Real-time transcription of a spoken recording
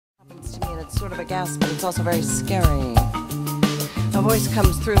It's sort of a gasp, but it's also very scary. A voice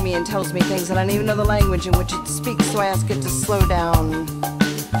comes through me and tells me things, and I don't even know the language in which it speaks, so I ask it to slow down,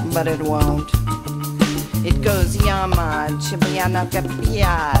 but it won't. It goes Yama, Chibayana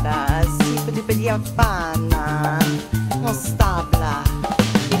Capiara, Sipadipadiyapana, Ostabla.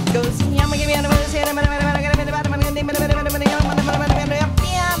 It goes Yama,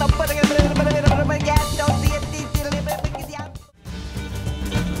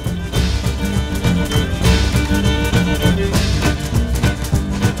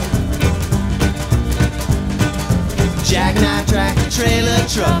 Jackknife tractor trailer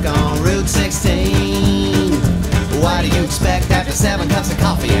truck on Route 16. What do you expect after 7 cups of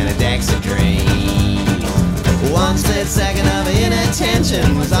coffee and a Dexedrine? 1 split second of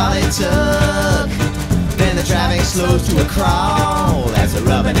inattention was all it took. Then the traffic slows to a crawl as the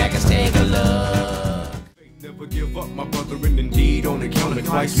rubberneckers take a look. Never give up, my brother, and indeed on account of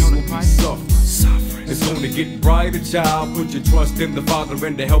Christ you will be suffering. It's gonna get brighter, child. Put your trust in the Father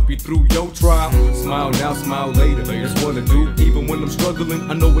and to help you through your trial. Smile now, smile later. That's what I do. Even when I'm struggling,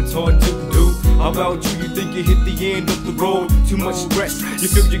 I know it's hard to do. How about you? You think you hit the end of the road? Too much stress, you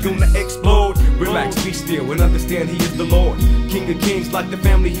feel you're gonna explode. Relax, be still, and understand He is the Lord. King of kings, like the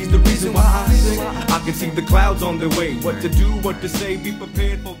family, He's the reason why I sing. I can see the clouds on their way. What to do, what to say, be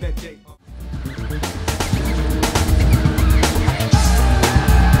prepared for that day.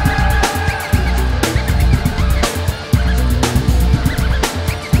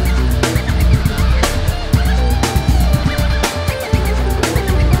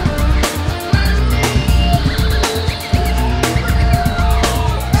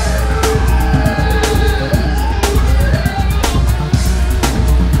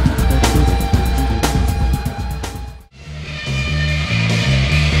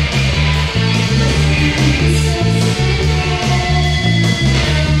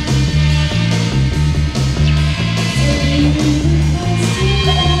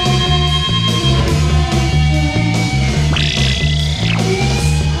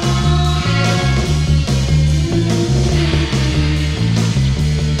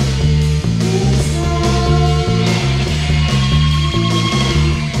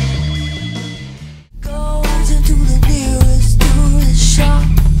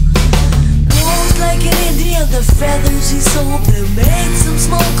 The feathers he sold them made some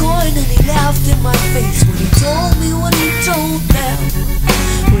small coin, and he laughed in my face when he told me what he told them.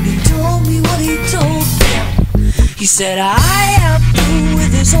 When he told me what he told them, he said I am through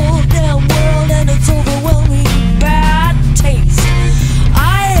with this whole damn world and its overwhelming bad taste.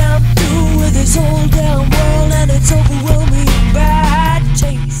 I am through with this whole damn world and its overwhelming bad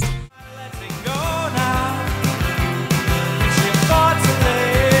taste. Let it go now. She fought to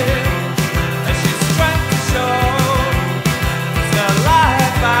live, and she strength to show. It's a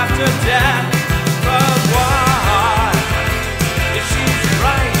life after death. But why, if she's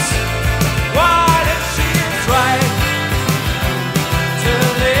right, what if she's right to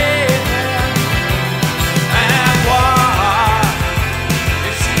live? And why,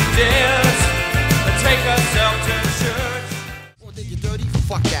 if she dares take herself to church? Well, did you dirty?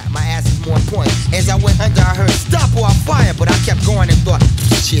 Fuck that, my ass is more important. As I went under, I heard stop or I'll fire, but I kept going and thought,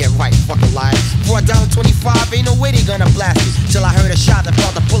 yeah, right, fucking liar. For $1.25, ain't no way they gonna blast me. Till I heard a shot that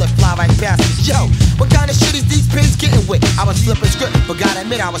felt the bullet fly right past me. Yo, what kind of shit is these pigs getting with? I was flipping script, but gotta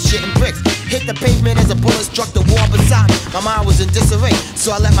admit I was shitting bricks. Hit the pavement as a bullet struck the wall beside me. My mind was in disarray,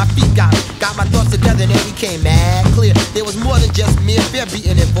 so I let my feet guide me. Got my thoughts together and it became mad clear. There was more than just mere fear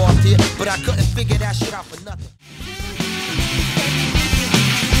beating involved here, but I couldn't figure that shit out for nothing.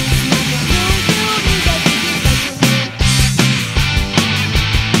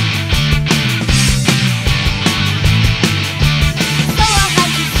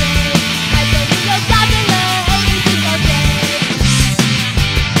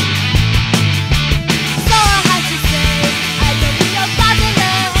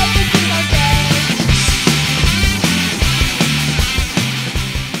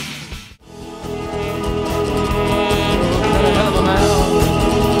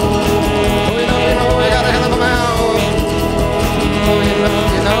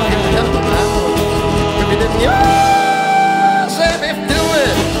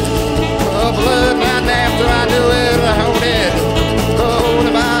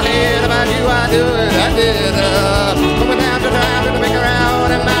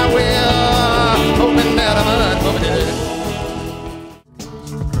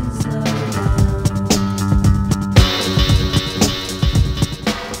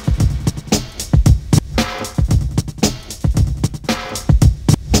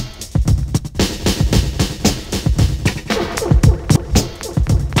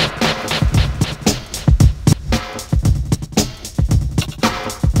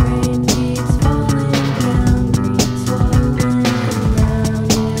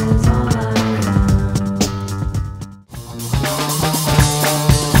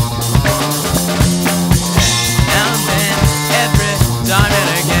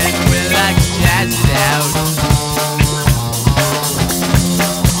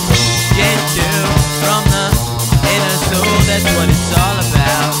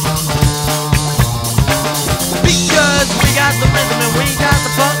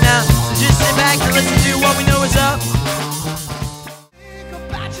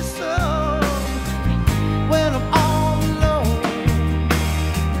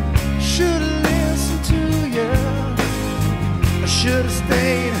 should've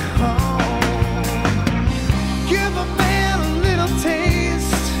stayed home. Give a man a little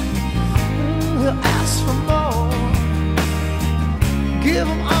taste, he'll ask for more. Give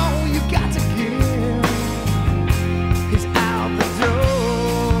him all you got to give, he's out the door.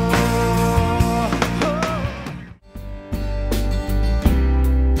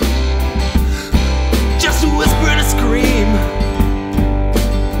 Just a whisper and a scream.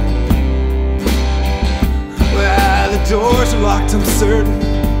 Well, the doors are locked, I'm certain.